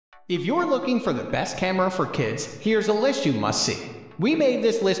If you're looking for the best camera for kids, here's a list you must see. We made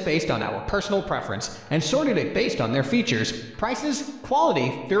this list based on our personal preference and sorted it based on their features, prices,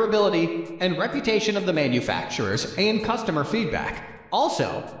 quality, durability, and reputation of the manufacturers and customer feedback.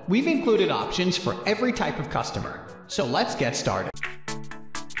 Also, we've included options for every type of customer. So let's get started.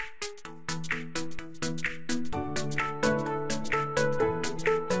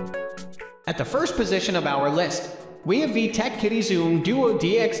 At the first position of our list, we have VTech KidiZoom Duo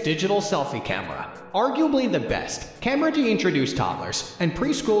DX Digital Selfie Camera, arguably the best camera to introduce toddlers and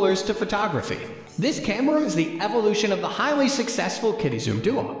preschoolers to photography. This camera is the evolution of the highly successful KidiZoom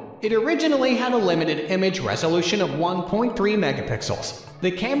Duo. It originally had a limited image resolution of 1.3 megapixels. The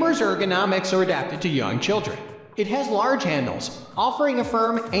camera's ergonomics are adapted to young children. It has large handles, offering a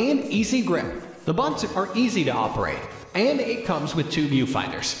firm and easy grip. The butts are easy to operate, and it comes with two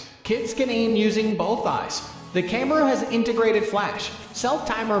viewfinders. Kids can aim using both eyes. The camera has integrated flash,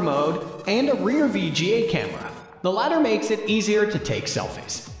 self-timer mode, and a rear VGA camera. The latter makes it easier to take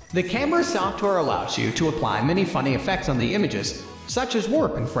selfies. The camera software allows you to apply many funny effects on the images, such as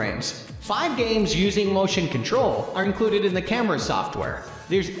warp and frames. 5 games using motion control are included in the camera software.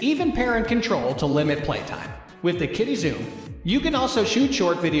 There's even parent control to limit playtime. With the KidiZoom, you can also shoot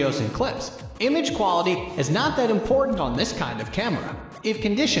short videos and clips. Image quality is not that important on this kind of camera. If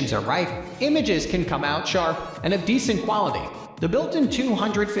conditions are right, images can come out sharp and of decent quality. The built-in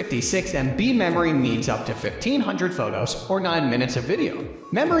 256 MB memory means up to 1500 photos or 9 minutes of video.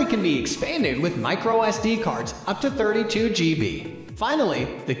 Memory can be expanded with micro SD cards up to 32 GB. Finally,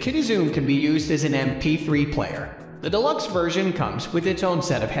 the KidiZoom can be used as an MP3 player. The deluxe version comes with its own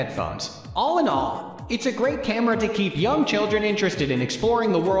set of headphones. All in all, it's a great camera to keep young children interested in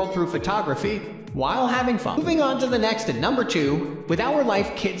exploring the world through photography while having fun. Moving on to the next at number 2 with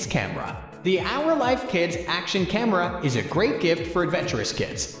OurLife Kids Camera. The OurLife Kids Action Camera is a great gift for adventurous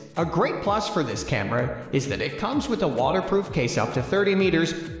kids. A great plus for this camera is that it comes with a waterproof case up to 30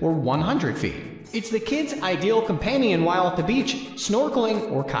 meters or 100 feet. It's the kids' ideal companion while at the beach,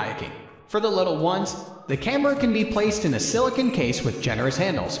 snorkeling, or kayaking. For the little ones, the camera can be placed in a silicone case with generous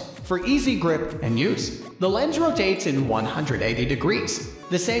handles for easy grip and use. The lens rotates in 180 degrees.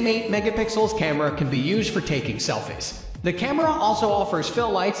 The same 8 megapixels camera can be used for taking selfies. The camera also offers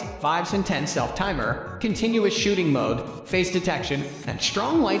fill lights, 5s and 10 self-timer, continuous shooting mode, face detection, and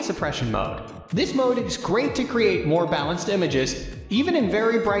strong light suppression mode. This mode is great to create more balanced images, even in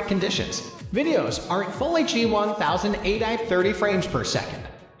very bright conditions. Videos are in Full HD 1080 at 30 frames per second.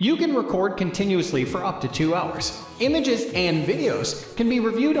 You can record continuously for up to 2 hours. Images and videos can be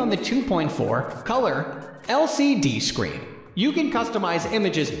reviewed on the 2.4 color LCD screen. You can customize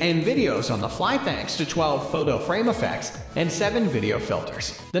images and videos on the fly thanks to 12 photo frame effects and 7 video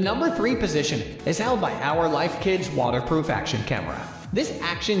filters. The number 3 position is held by OurLife Kids Waterproof Action Camera. This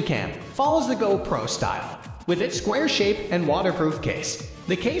action cam follows the GoPro style with its square shape and waterproof case.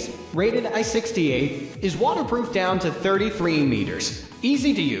 The case, rated I68, is waterproof down to 33 meters.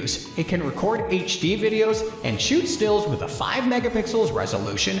 Easy to use, it can record HD videos and shoot stills with a 5 megapixels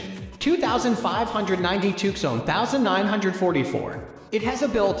resolution, 2592 x 1944. It has a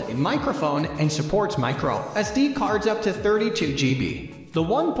built-in microphone and supports micro SD cards up to 32 GB. The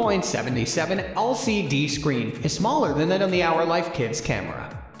 1.77 LCD screen is smaller than that on the OurLife Kids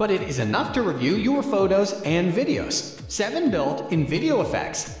camera, but it is enough to review your photos and videos. 7 built-in video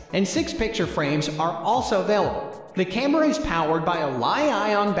effects and 6 picture frames are also available. The camera is powered by a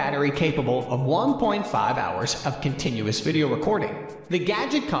Li-ion battery capable of 1.5 hours of continuous video recording. The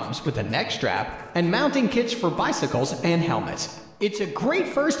gadget comes with a neck strap and mounting kits for bicycles and helmets. It's a great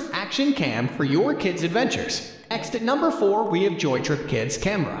first action cam for your kids' adventures. Next at number 4 we have Joytrip Kids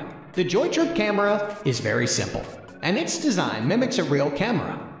Camera. The Joytrip camera is very simple, and its design mimics a real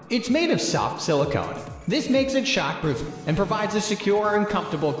camera. It's made of soft silicone. This makes it shockproof and provides a secure and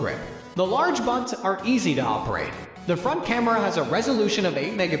comfortable grip. The large butts are easy to operate. The front camera has a resolution of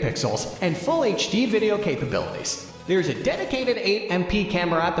 8 megapixels and full HD video capabilities. There's a dedicated 8 MP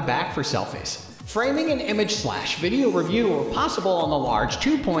camera at the back for selfies. Framing and image/video review are possible on the large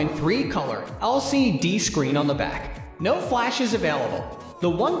 2.3 color LCD screen on the back. No flash is available. The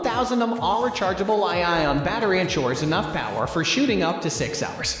 1000 mAh rechargeable Li-ion battery ensures enough power for shooting up to 6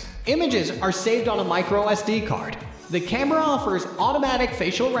 hours. Images are saved on a micro SD card. The camera offers automatic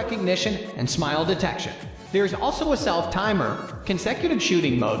facial recognition and smile detection. There's also a self-timer, consecutive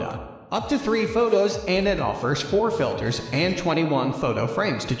shooting mode up to 3 photos, and it offers 4 filters and 21 photo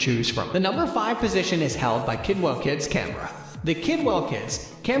frames to choose from. The number 5 position is held by Kidwell Kids Camera. The Kidwell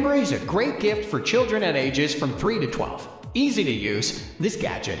Kids camera is a great gift for children at ages from 3 to 12. Easy to use, this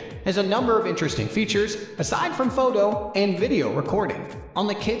gadget has a number of interesting features aside from photo and video recording. On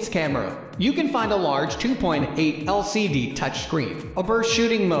the kids camera, you can find a large 2.8 LCD touchscreen, a burst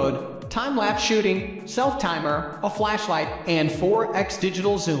shooting mode, time-lapse shooting, self-timer, a flashlight, and 4x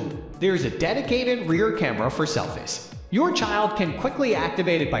digital zoom. There's a dedicated rear camera for selfies. Your child can quickly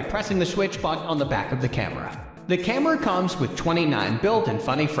activate it by pressing the switch button on the back of the camera. The camera comes with 29 built-in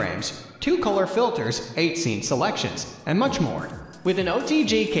funny frames, 2 color filters, 8 scene selections, and much more. With an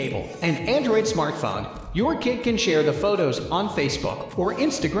OTG cable and Android smartphone, your kid can share the photos on Facebook or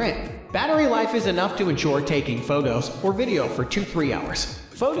Instagram. Battery life is enough to ensure taking photos or video for 2-3 hours.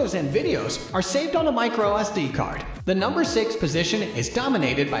 Photos and videos are saved on a micro SD card. The number 6 position is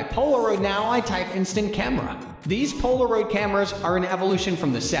dominated by Polaroid Now I-Type instant camera. These Polaroid cameras are an evolution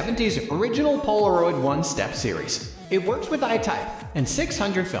from the 70s original Polaroid one-step series. It works with I-Type and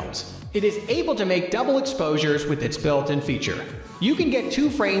 600 films. It is able to make double exposures with its built-in feature. You can get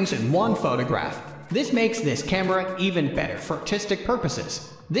 2 frames in one photograph. This makes this camera even better for artistic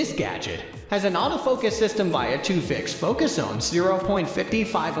purposes. This gadget has an autofocus system via 2 fixed focus zones,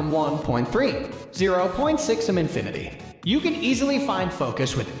 0.55 and 1.3, 0.6 and infinity. You can easily find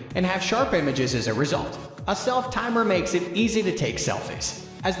focus with it and have sharp images as a result. A self-timer makes it easy to take selfies,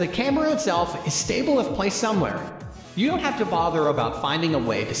 as the camera itself is stable if placed somewhere. You don't have to bother about finding a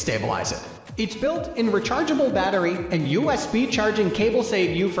way to stabilize it. Its built-in rechargeable battery and USB charging cable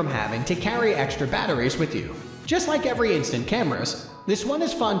save you from having to carry extra batteries with you. Just like every instant cameras, this one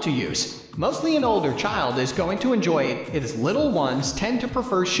is fun to use. Mostly an older child is going to enjoy it as little ones tend to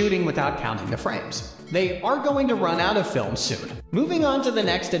prefer shooting without counting the frames. They are going to run out of film soon. Moving on to the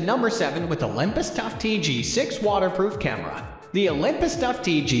next at number 7 with OLYMPUS TUF TG6 waterproof camera. The OLYMPUS TUF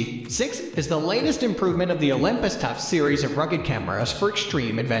TG6 is the latest improvement of the OLYMPUS TUF series of rugged cameras for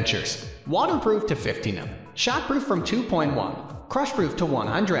extreme adventures. Waterproof to 15mm, shockproof from 2.1, crushproof to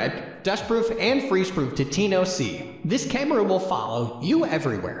 100, dustproof and freezeproof to TNOC. This camera will follow you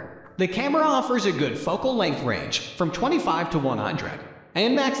everywhere. The camera offers a good focal length range from 25 to 100,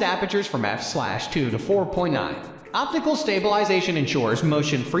 and max apertures from f/2 to 4.9. Optical stabilization ensures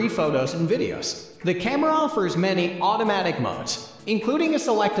motion-free photos and videos. The camera offers many automatic modes, including a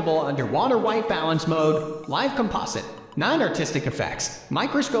selectable underwater white balance mode, live composite, 9 artistic effects,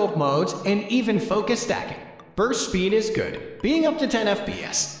 microscope modes, and even focus stacking. Burst speed is good, being up to 10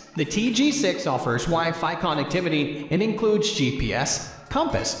 FPS. The TG6 offers Wi-Fi connectivity and includes GPS,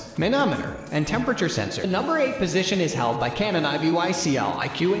 compass, manometer, and temperature sensor. The number 8 position is held by Canon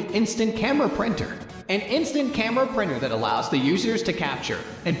CLIQ Instant Camera Printer, an instant camera printer that allows the users to capture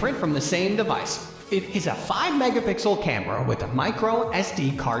and print from the same device. It is a 5-megapixel camera with a micro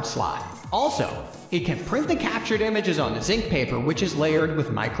SD card slot. Also, it can print the captured images on zinc paper, which is layered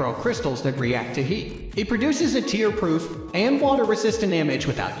with micro crystals that react to heat. It produces a tear-proof and water-resistant image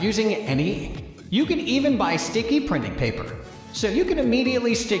without using any ink. You can even buy sticky printing paper, so you can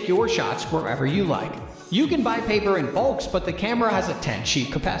immediately stick your shots wherever you like. You can buy paper in bulks, but the camera has a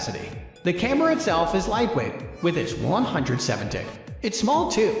 10-sheet capacity. The camera itself is lightweight, with its 170. It's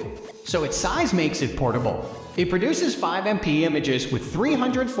small too, so its size makes it portable. It produces 5MP images with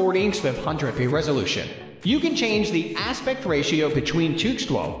 340x500p resolution. You can change the aspect ratio between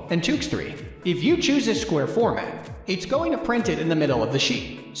 2:2 and 2:3. If you choose a square format, it's going to print it in the middle of the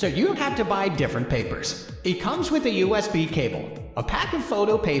sheet, so you don't have to buy different papers. It comes with a USB cable, a pack of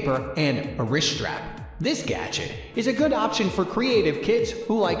photo paper, and a wrist strap. This gadget is a good option for creative kids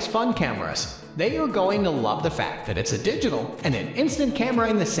who likes fun cameras. They are going to love the fact that it's a digital and an instant camera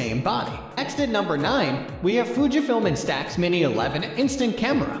in the same body. Next at number 9, we have Fujifilm Instax Mini 11 Instant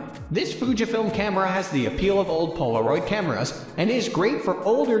Camera. This Fujifilm camera has the appeal of old Polaroid cameras and is great for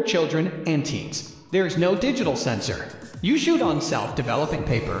older children and teens. There is no digital sensor. You shoot on self-developing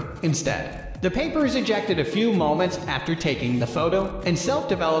paper instead. The paper is ejected a few moments after taking the photo and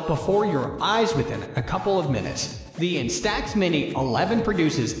self-developed before your eyes within a couple of minutes. The Instax Mini 11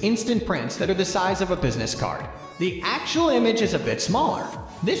 produces instant prints that are the size of a business card. The actual image is a bit smaller.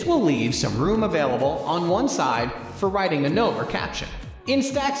 This will leave some room available on one side for writing a note or caption.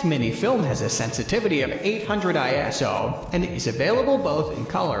 Instax Mini Film has a sensitivity of 800 ISO and is available both in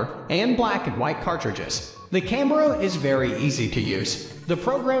color and black and white cartridges. The camera is very easy to use. The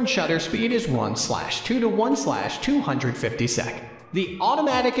programmed shutter speed is 1/2 to 1/250 sec. The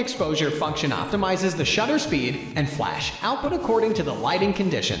automatic exposure function optimizes the shutter speed and flash output according to the lighting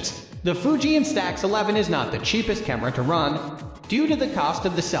conditions. The Fuji Instax 11 is not the cheapest camera to run due to the cost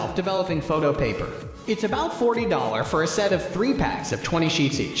of the self-developing photo paper. It's about $40 for a set of 3 packs of 20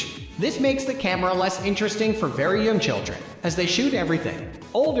 sheets each. This makes the camera less interesting for very young children, as they shoot everything.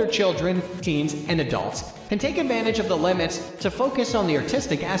 Older children, teens, and adults can take advantage of the limits to focus on the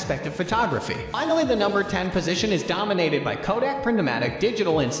artistic aspect of photography. Finally, the number 10 position is dominated by KODAK Printomatic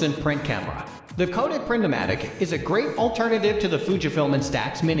Digital Instant Print Camera. The KODAK Printomatic is a great alternative to the Fujifilm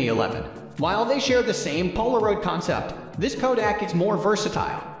Instax Mini 11. While they share the same Polaroid concept, this KODAK is more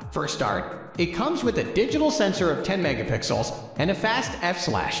versatile. For a start, it comes with a digital sensor of 10 megapixels and a fast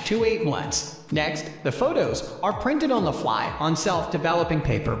f/2.8 lens. Next, the photos are printed on the fly on self-developing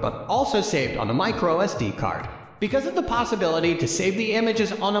paper but also saved on a micro SD card. Because of the possibility to save the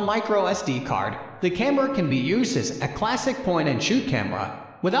images on a micro SD card, the camera can be used as a classic point-and-shoot camera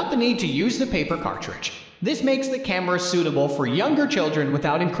without the need to use the paper cartridge. This makes the camera suitable for younger children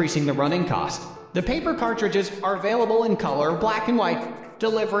without increasing the running cost. The paper cartridges are available in color black and white,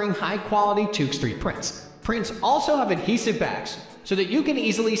 delivering high-quality 2x3 prints. Prints also have adhesive backs, so that you can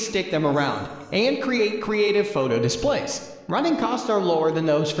easily stick them around and create creative photo displays. Running costs are lower than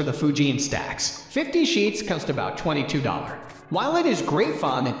those for the Fuji Instax. 50 sheets cost about $22. While it is great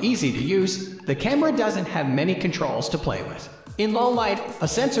fun and easy to use, the camera doesn't have many controls to play with. In low light, a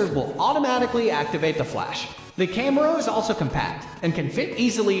sensor will automatically activate the flash. The camera is also compact and can fit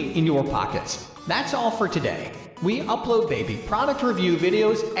easily in your pockets. That's all for today. We upload baby product review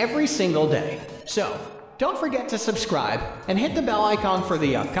videos every single day. So, don't forget to subscribe and hit the bell icon for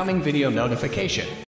the upcoming video notification.